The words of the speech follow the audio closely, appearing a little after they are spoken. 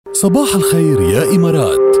صباح الخير يا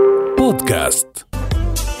إمارات بودكاست.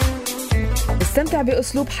 استمتع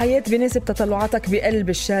بأسلوب حياة بيناسب تطلعاتك بقلب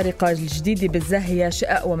الشارقة الجديدة بالزاهية،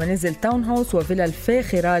 شقق ومنازل تاون هاوس وفيلل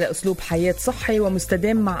فاخرة لأسلوب حياة صحي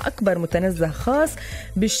ومستدام مع أكبر متنزه خاص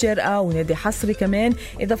بالشارقة ونادي حصري كمان،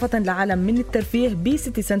 إضافة لعالم من الترفيه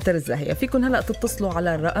بسيتي سنتر الزاهية. فيكن هلأ تتصلوا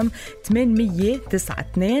على الرقم 800-92-442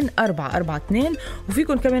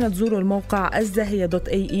 وفيكن كمان تزوروا الموقع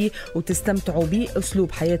الزاهية.ae وتستمتعوا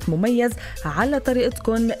بأسلوب حياة مميز على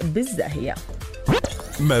طريقتكم بالزاهية.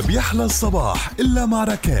 ما بيحلى الصباح إلا مع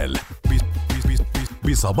ركال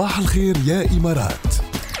بصباح الخير يا إمارات.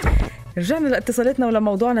 رجعنا لاتصالاتنا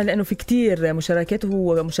ولموضوعنا لأنه في كتير مشاركات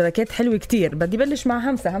ومشاركات حلوة كتير. بدي بلش مع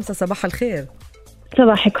همسة. صباح الخير.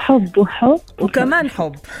 صباحك حب وحب وكمان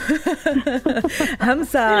حب.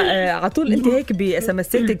 همسة، عطول انت هيك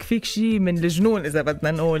بأسمساتك فيك شي من الجنون إذا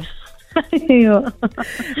بدنا نقول. ايوه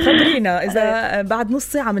خبرينا إذا بعد نص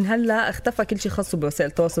ساعة من هلا اختفى كل شيء خاص بوسائل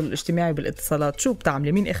التواصل الاجتماعي بالاتصالات، شو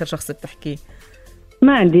بتعملي؟ مين آخر شخص بتحكيه؟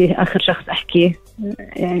 ما عندي آخر شخص أحكيه،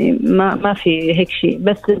 يعني ما في هيك شيء،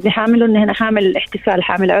 بس اللي حاعمله إن أنا حاعمل احتفال،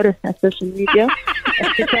 حاعمل عرس على السوشيال ميديا.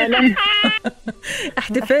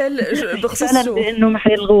 احتفال بخصوص شو؟ إنه ما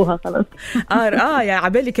حيلغوها خلاص. يا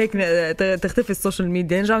عبالك هيك تختفي السوشيال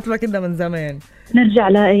ميديا، نرجع مثل ما كنا من زمان، نرجع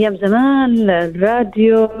لأيام زمان،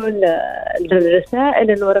 الراديو،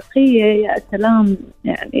 الرسائل الورقية، يا سلام.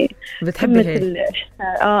 يعني بتحبي هيك؟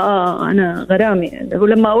 أنا غرامي،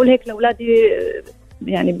 ولما أقول هيك لأولادي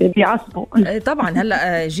يعني بيعصبوا. طبعا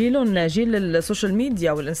هلا جيل السوشيال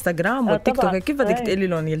ميديا والانستغرام والتيك توك، كيف بدك تقولي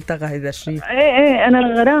لهم يلتغى هذا الشيء؟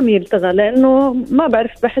 انا غرامي يلتغى، لانه ما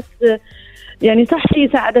بعرف، بحس يعني صح هي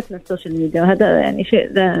ساعدتنا السوشيال ميديا، وهذا يعني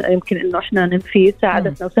شيء يمكن انه احنا ننفيه،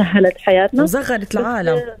 ساعدتنا وسهلت حياتنا وصغرت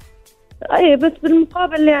العالم. بس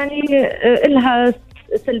بالمقابل يعني إلها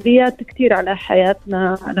سلبيات كتير على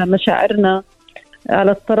حياتنا، على مشاعرنا،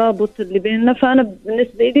 على الترابط اللي بيننا. فأنا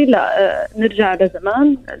بالنسبة لي لا، نرجع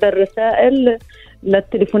لزمان، للرسائل،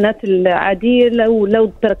 للتليفونات العادية.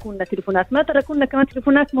 لو تركونا تليفونات، ما تركونا كمان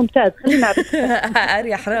تليفونات، ممتاز، خلينا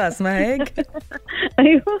أريح راس، ما هيك؟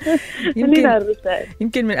 أيوة، خلينا الرسائل.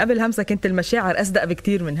 يمكن من قبل همسة كنت المشاعر أصدق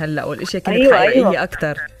بكتير من هلأ، والأشياء كانت حقيقية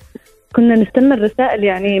أكتر. كنا نستنى الرسائل،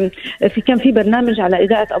 يعني كان في برنامج على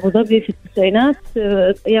إذاعة أبو ظبي في التسعينات،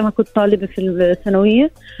 أيام كنت طالبة في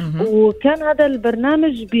الثانوية، وكان هذا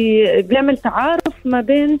البرنامج بيعمل تعارف ما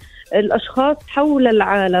بين الأشخاص حول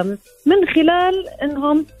العالم من خلال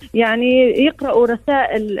إنهم يعني يقرأوا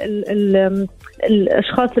رسائل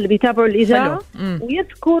الأشخاص اللي بيتابعوا الإذاعة،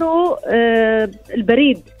 ويذكروا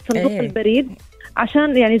البريد، صندوق البريد،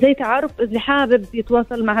 عشان يعني زي تعارف اللي حابب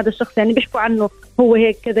يتواصل مع هذا الشخص، يعني بيحكوا عنه هو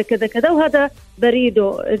هيك كذا كذا كذا، وهذا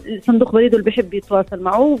بريده، صندوق بريده اللي بيحب يتواصل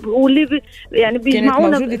معه، واللي يعني بيجمعونا.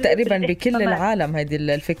 كانت موجودة تقريبا بكل العالم هذه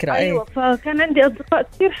الفكرة. أيوة، فكان عندي أصدقاء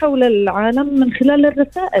كثير حول العالم من خلال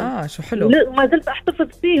الرسائل. شو حلو. وما زلت أحتفظ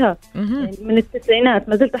فيها، يعني من التسعينات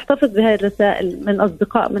ما زلت أحتفظ بهاي الرسائل من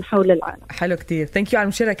أصدقاء من حول العالم. حلو كتير. ثانك يو على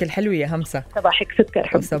المشاركة الحلوة يا همسة. صباحك سكر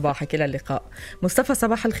حب. صباحك، إلى اللقاء. مصطفى،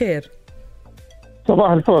 صباح الخير.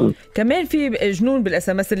 صباح الفل. كمان في جنون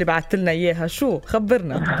بالاسمس اللي بعثت لنا اياها، شو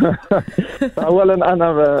خبرنا؟ اولا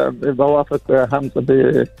انا بوافق همسه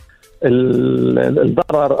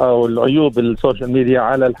بالضرر او العيوب السوشيال ميديا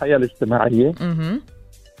على الحياه الاجتماعيه.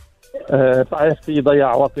 صحيح في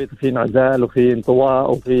ضياع وقت، في انعزال، وفي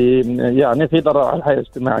انطواء، وفي يعني في ضرر على الحياه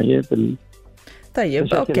الاجتماعيه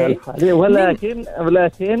طيب اوكي،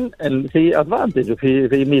 ولكن في ادفانتج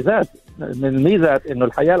وفي ميزات. من الميزات انه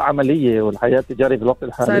الحياه العمليه والحياه التجاريه في الوقت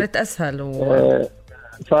الحالي صارت اسهل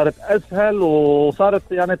صارت اسهل، وصارت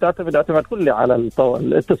يعني تعتمد اعتماد كلي على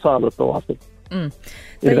الاتصال والتواصل.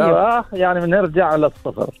 طيب. يعني بنرجع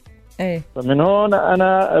للصفر. فمن هون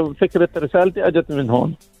انا فكره رسالتي اجت من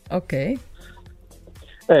هون. اوكي.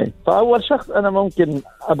 فاول شخص انا ممكن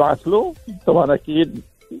ابعث له، طبعا اكيد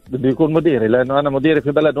بده يكون مديري، لانه انا مديري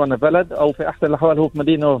في بلد وانا بلد، او في احسن الاحوال هو في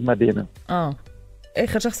مدينه وفي مدينه.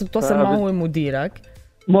 اخر شخص بتوصل معه هو مديرك.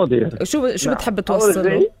 شو بتحب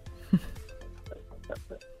توصله؟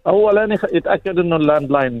 اولا يتاكد انه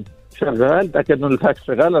اللاند لاين شغال، يتاكد انه الفاكس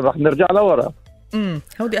شغال، رح نرجع لورا.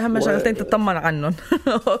 هودي اهم شغلتين تطمن عنهم.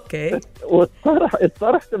 اوكي.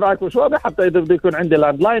 والطرح تبعك مش واضح حتى اذا بده يكون عندي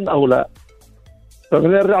لاند لاين او لا،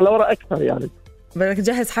 فبنرجع لورا اكثر. يعني بدك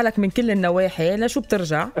تجهز حالك من كل النواحي. لشو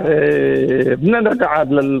بترجع؟ بدنا نرجع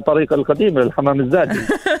للطريقة القديمة، للحمام الزاجل.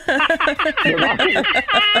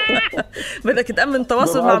 بدك تأمن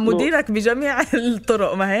تواصل مع مديرك بجميع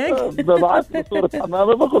الطرق، ما هيك؟ ببعث له صورة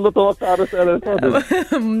حمامة، بقول له توقع رسالة الفاضل.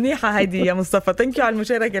 منيحة هيدي يا مصطفى. ثانك يو على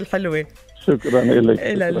المشاركة الحلوة. شكرا لك.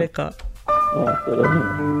 إلى اللقاء.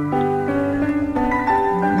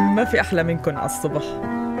 ما في أحلى منكم على الصبح.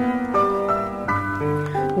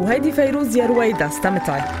 وهيدي فيروز يا رويدا،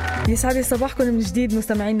 استمتعي. يسعد صباحكم من جديد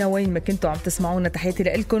مستمعينا وين ما كنتوا عم تسمعونا. تحياتي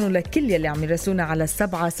لكم ولكل يلي عم يرسلونا على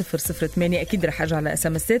 7008. اكيد رح ارجع على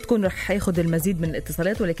SMS-اتكم، رح ياخذ المزيد من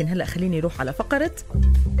الاتصالات، ولكن هلا خليني اروح على فقره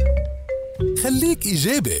خليك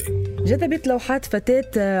ايجابي. جذبت لوحات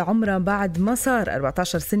فتاة عمرها بعد ما صار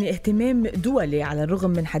 14 سنة اهتمام دولي على الرغم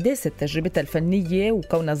من حداثة تجربتها الفنية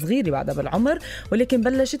وكونها صغيرة بعدها بالعمر، ولكن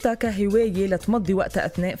بلشتها كهواية لتمضي وقتها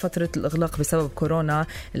أثناء فترة الإغلاق بسبب كورونا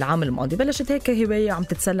العام الماضي. بلشت هيك كهواية عم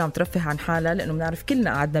تتسلى، عم ترفه عن حالها، لأنه بنعرف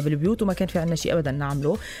كلنا قعدنا بالبيوت وما كان في عنا شيء أبدا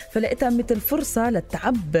نعمله، فلقيتها مثل فرصة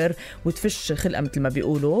لتعبر وتفش خلقها مثل ما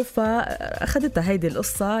بيقولوا. فأخذتها هيدي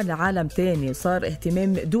القصة لعالم تاني وصار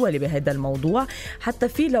اهتمام دولي بهذا الموضوع، حتى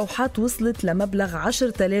في لوحات وصلت لمبلغ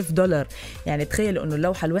 $10,000. يعني تخيلوا انه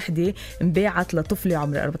اللوحة الوحدة انباعت لطفلة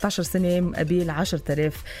عمرها 14 سنة مقابل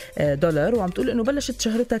 $10,000. وعم تقول انه بلشت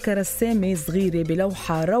شهرتها كرسامة صغيرة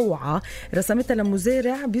بلوحة روعة رسمتها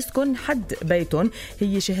لمزارع بيسكن حد بيتهم.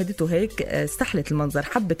 هي شاهدته هيك، استحلت المنظر،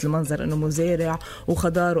 حبت المنظر انه مزارع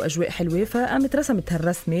وخضار واجواء حلوة، فقامت رسمت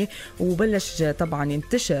هالرسمة وبلش طبعا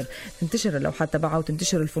تنتشر اللوحات تبعها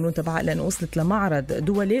وتنتشر الفنون تبعها، لانه وصلت لمعرض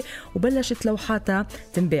دولي وبلشت لوحاتها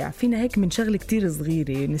تنباع. فينا هيك من شغله كتير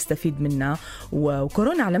صغيره نستفيد منها،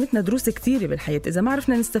 وكورونا علمتنا دروس كتيره بالحياه، اذا ما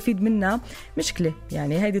عرفنا نستفيد منها مشكله.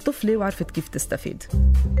 يعني هيدي طفله وعرفت كيف تستفيد.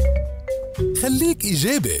 خليك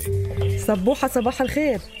ايجابي. صبوحه، صباح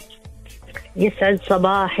الخير. يسعد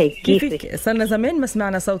صباحك، كيفك؟ صرنا زمان ما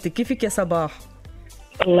سمعنا صوتك، كيفك يا صباح؟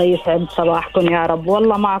 الله يسعد صباحكم يا رب،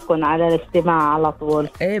 والله معكم على الاستماع على طول.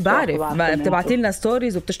 ايه بعرف، ما بتبعتي لنا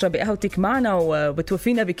ستوريز وبتشربي قهوتك معنا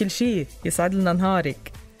وبتوفينا بكل شيء، يسعد لنا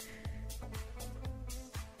نهارك.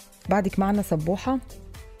 بعدك معنا صبوحة؟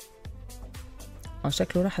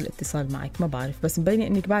 شكله راح الاتصال معك، ما بعرف، بس مبيني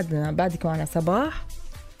انك بعدك معنا.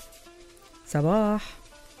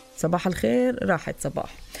 صباح الخير. راحت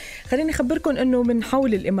صباح. خليني أخبركم أنه من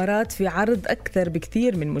حول الإمارات في عرض أكثر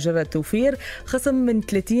بكثير من مجرد توفير، خصم من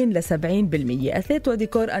 30 ل 70%، أثاث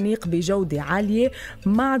وديكور أنيق بجودة عالية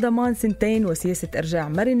مع ضمان 2 وسياسة إرجاع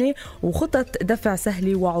مرنة وخطط دفع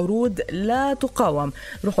سهلة وعروض لا تقاوم.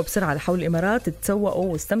 روحوا بسرعة لحول الإمارات،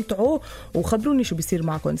 تسوقوا واستمتعوا وخبروني شو بيصير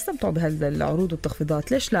معكم. استمتعوا بهذا العروض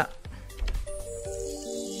والتخفيضات، ليش لا؟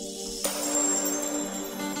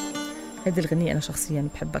 هذه الغنية أنا شخصياً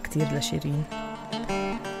بحبها كتير لشيرين.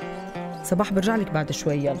 صباح برجع لك بعد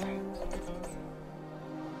شوي، يلا.